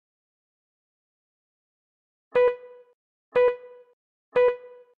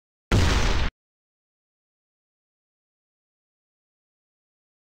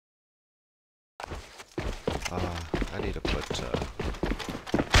I need to put a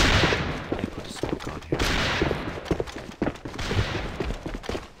smoke on here.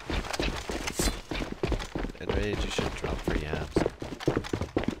 And Rage, you should drop 3 amps.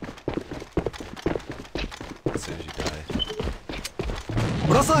 As soon as you die.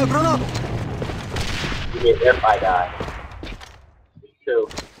 Бросаю гранату! If I die. Me too.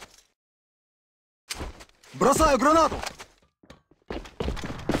 Бросаю гранату!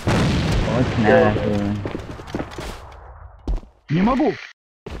 What's that? Не могу!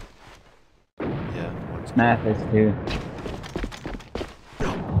 Yeah, one's Math is too.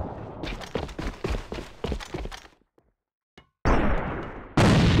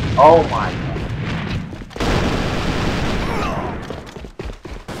 Oh my god.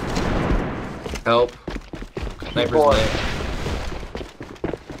 Help. Sniper's lit.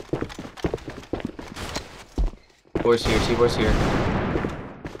 C4's here, C4's here.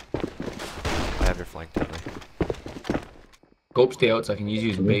 I have your flank, Deadly. Gope, stay out so I can use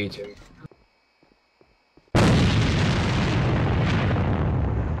you as bait.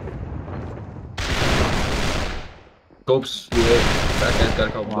 Gope's lit. That guy's got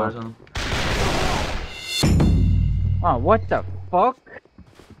a couple bars on him. Oh, what the fuck?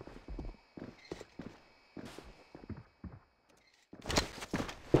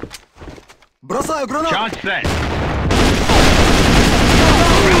 Бросаю гранату! Charge set.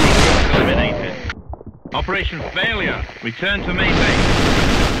 Eliminated. Operation failure. Return to main base.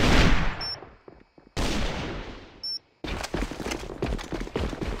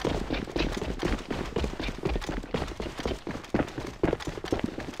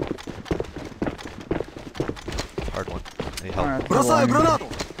 Hard one. Any help? Бросаю гранату!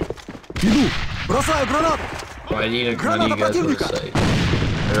 Иду! Бросаю гранату! Oh, I need Граната you guys to the противника! site.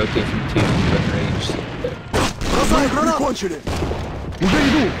 I rotate from 2 to range. Бросаю гранату! Кончили! Уже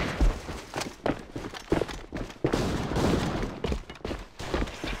иду!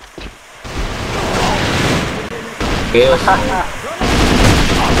 Fail.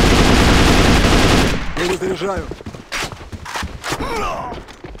 Перезаряжаю!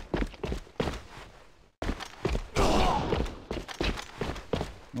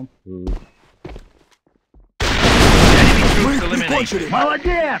 Мы их прикончили!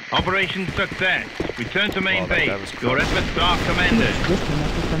 Молодец! Operation success. Return to main Oh, that guy base. was Your cool. efforts are commended.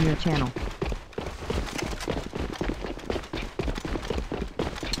 Disconnected from your channel.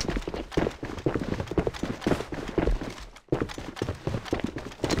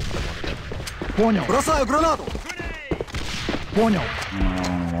 Понял! Бросаю гранату! Понял!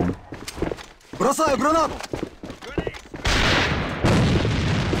 Бросаю гранату!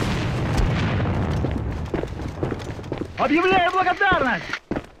 Объявляю благодарность!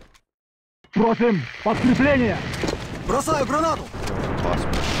 Просим подкрепление! Бросаю гранату!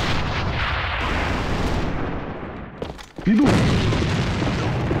 Иду!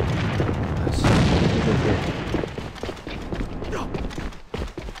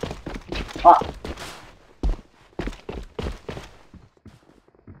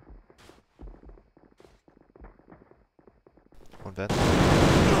 One vent.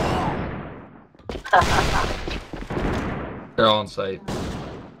 They're all on site.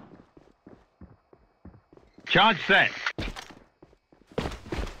 Charge set.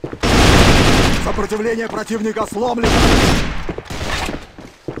 Сопротивление противника сломлено!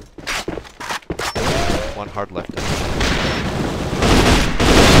 One hard left.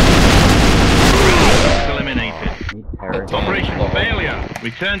 Eliminated. Operation failure.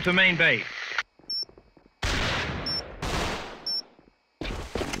 Return to main base.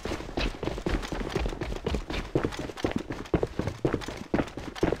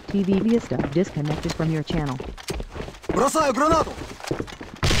 TV Vista disconnected from your channel. Бросаю гранату!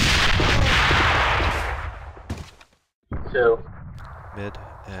 2. Mid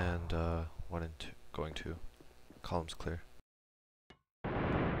and 1 and 2. Going 2. Columns clear.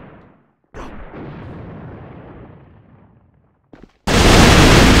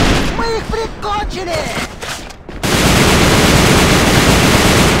 Мы их прикончили!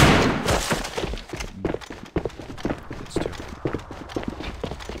 It's 2.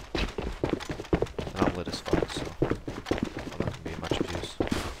 And I'm lit as fuck, so I'm not gonna be much of use.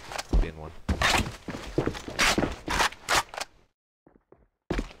 I'll be in 1.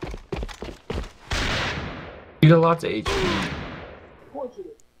 You got lots of HP.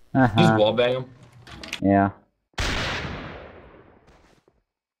 Just wall bang him. Yeah.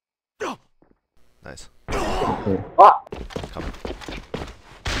 Nice. Ah! Coming.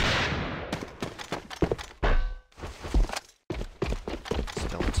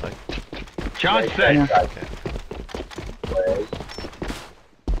 Still in sight. Charge set. Okay.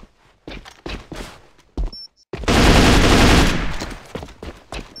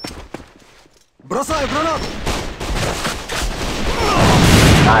 Бросаю гранату!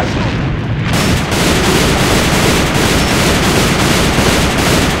 Nice.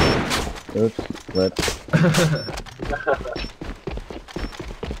 Oops, flip.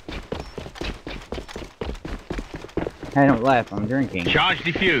 Hey, don't laugh, I'm drinking. Charge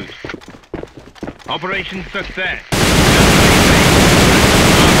defused. Operation success.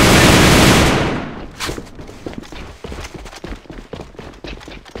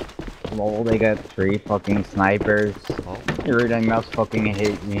 Lol, they got 3 fucking snipers. Oh, Everything else fucking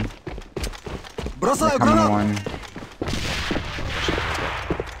hate me. Бросаю Come гранату! on.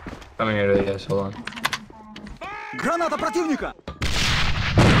 Coming here to yes, hold on. Граната противника!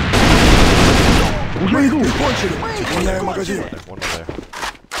 Уже иду! Прикончили! Меняю магазин! one over there.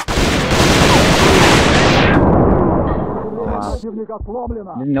 Wow. Противника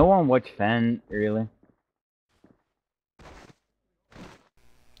сломлено! Did no one watch Fan, really?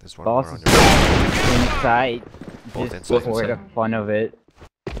 There's one Boss more on is your inside, Both just inside, for the fun of it.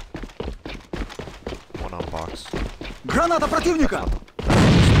 one on box. Граната противника!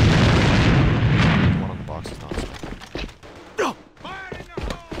 One on the box is not inside.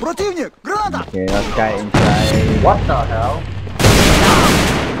 Противник! Граната! Okay, that guy inside. What the hell?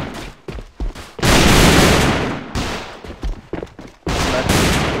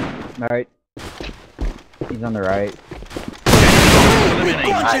 Alright. He's on the right.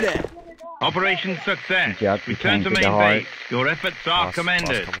 Eliminated. Operation success. Yeah, you Return can't to get main the heart. base. Your efforts are Boss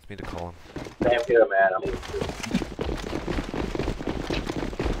commended. come with me to call him. Same here, man. I'm leaving too.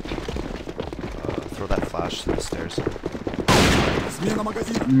 Throw that flash to the stairs. Смена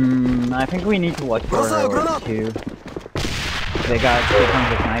магазина! I think we need to watch for Бросаю гранату! 2. They got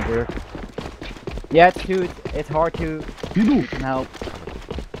 600 snipers. Yeah, it's 2. It's hard to Иду! help.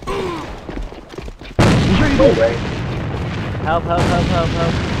 Уже иду! Wait, wait. Help, help, help, help,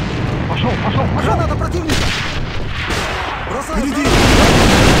 help. Пошел, пошел! Граната противника! Бросаю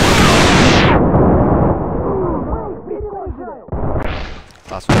впереди!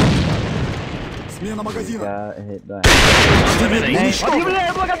 Last one. Смена магазина! Got hit by. Eliminated.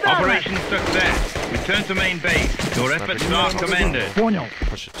 Объявляю благодарность! Operation success. Return to main base. Your efforts are commended. Понял!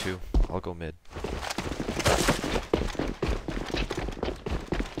 Push it 2. I'll go mid.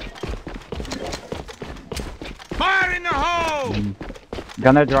 Fire in the hole!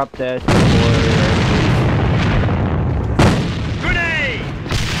 Gonna drop this for... Grenade!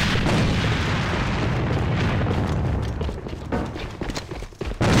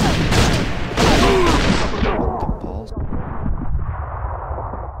 Balls.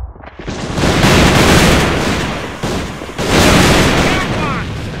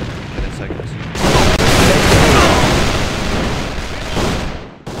 Get inside, guys.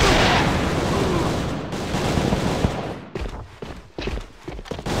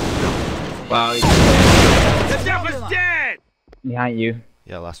 Wow, The devil's dead! Behind you.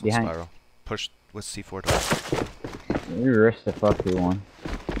 Yeah, last one Behind. spiral. Push with C4 door. You risk the fuck you want.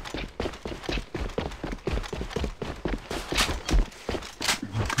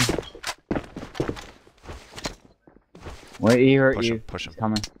 Wait, he hurt Push you. him, push him. He's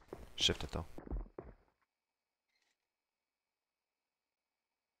coming. Shift it though.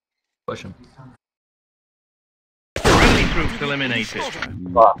 push him. Friendly troops eliminated.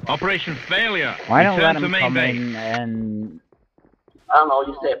 Fuck. Operation failure. Why don't let Return to him main come base. in and... I don't know,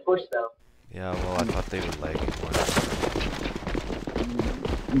 you said push them. Yeah, well, I thought they would lag more.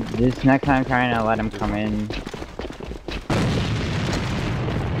 This next time trying to let him come in.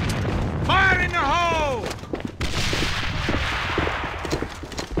 Fire in the hole!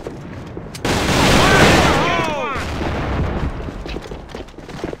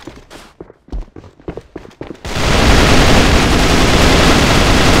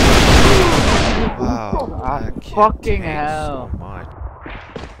 Wow, that kick fucking takes hell. So much.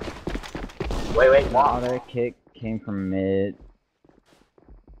 Wait, The wow. other kick came from mid.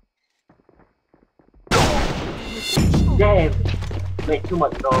 Damn. Make too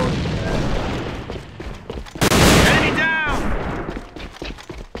much noise, man. Enemy down!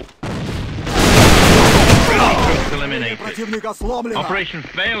 Friendly troops eliminated. Противника сломлено. Operation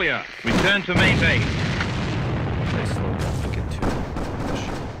failure. Return to main base. Play slow down to get to push.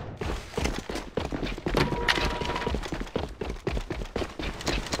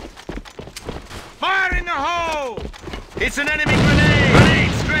 Fire in the hole! It's an enemy grenade!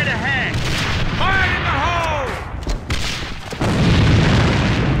 Grenade straight ahead! Fire in the hole!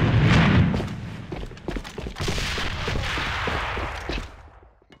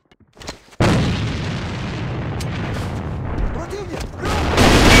 Противник!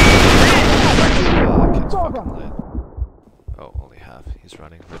 Oh, that kid's fucking lit. Oh, only half. have. He's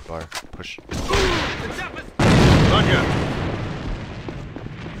running mid bar. Push. Roger.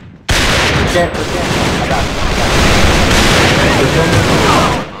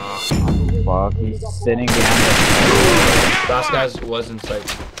 Fuck, he's sitting behind us. Last guy was in sight.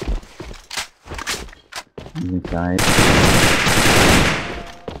 He's inside.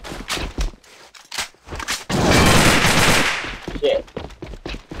 Shit.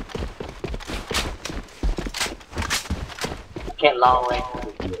 I can't long range.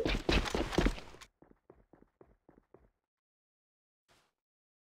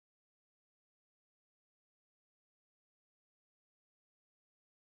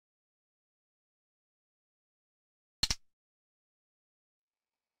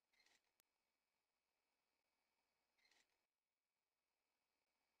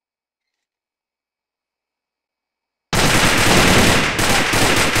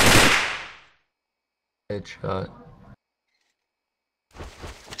 Headshot.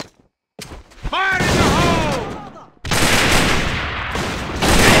 Fire in the hole!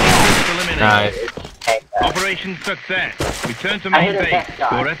 Eliminated. Nice. Operation success. Return to I main hit a base. back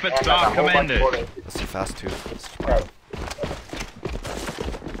shot. Your efforts and are a whole bunch commended. more than- Let's see fast too. Let's tomorrow.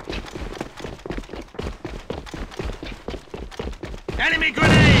 Enemy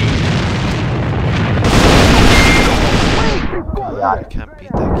grenade! God, I can't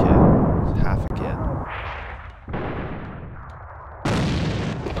beat that kid. Half again.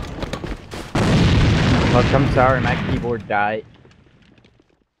 Look, I'm sorry, my keyboard died.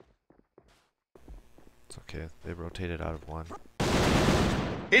 It's okay. They rotated out of one.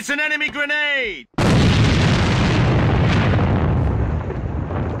 It's an enemy grenade!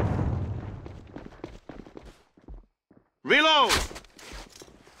 Reload!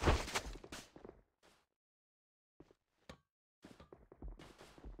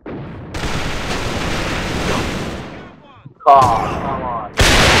 Come on.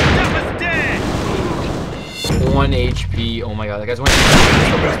 Duff is dead! 1 HP. Oh my god, that guy's 1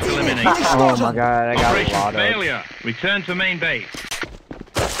 Eliminated. Oh my god, I got a Operation lot of... failure. Return to main base.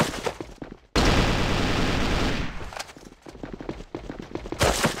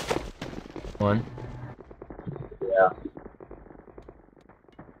 One. Yeah.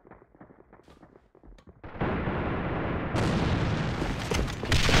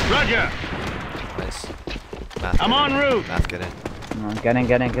 Roger! Nice. Math, I'm get en in. route. Math, get in. Come on, get in,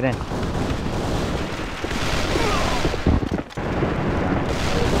 get in, get in.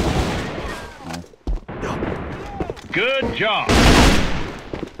 Good job.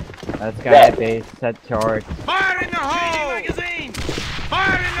 Let's go at base, set charge. Fire in the hole! Magazine!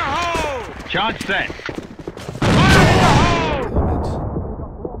 Fire in the hole! Charge set. Fire in the hole!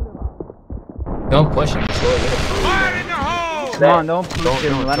 Damn it. Don't push him. Just roll it. Fire in the hole! Come on, don't push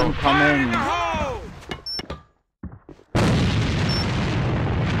him, let him come Fire in the in. hole!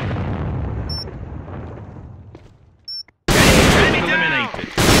 Enemy eliminated.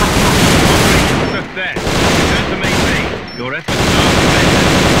 Success. Return to main base. Your efforts are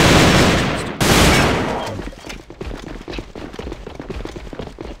commended.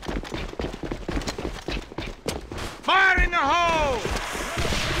 Fire in the hole!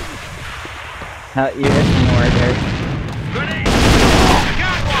 You hit me right there. Grenade! I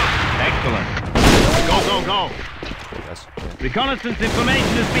got one! Excellent. Go, go, go! Yes. Yeah. Reconnaissance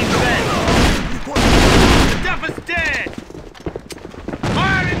information has been sent. The Duff is dead!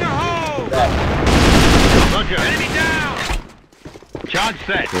 Fire in the hole! Roger. Enemy down! Charge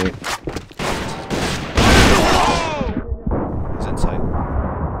set. Fire in the hole! He's in sight.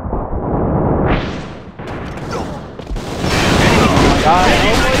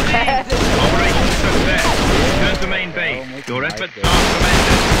 Operation success. Return to main base. Your efforts are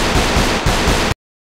commended.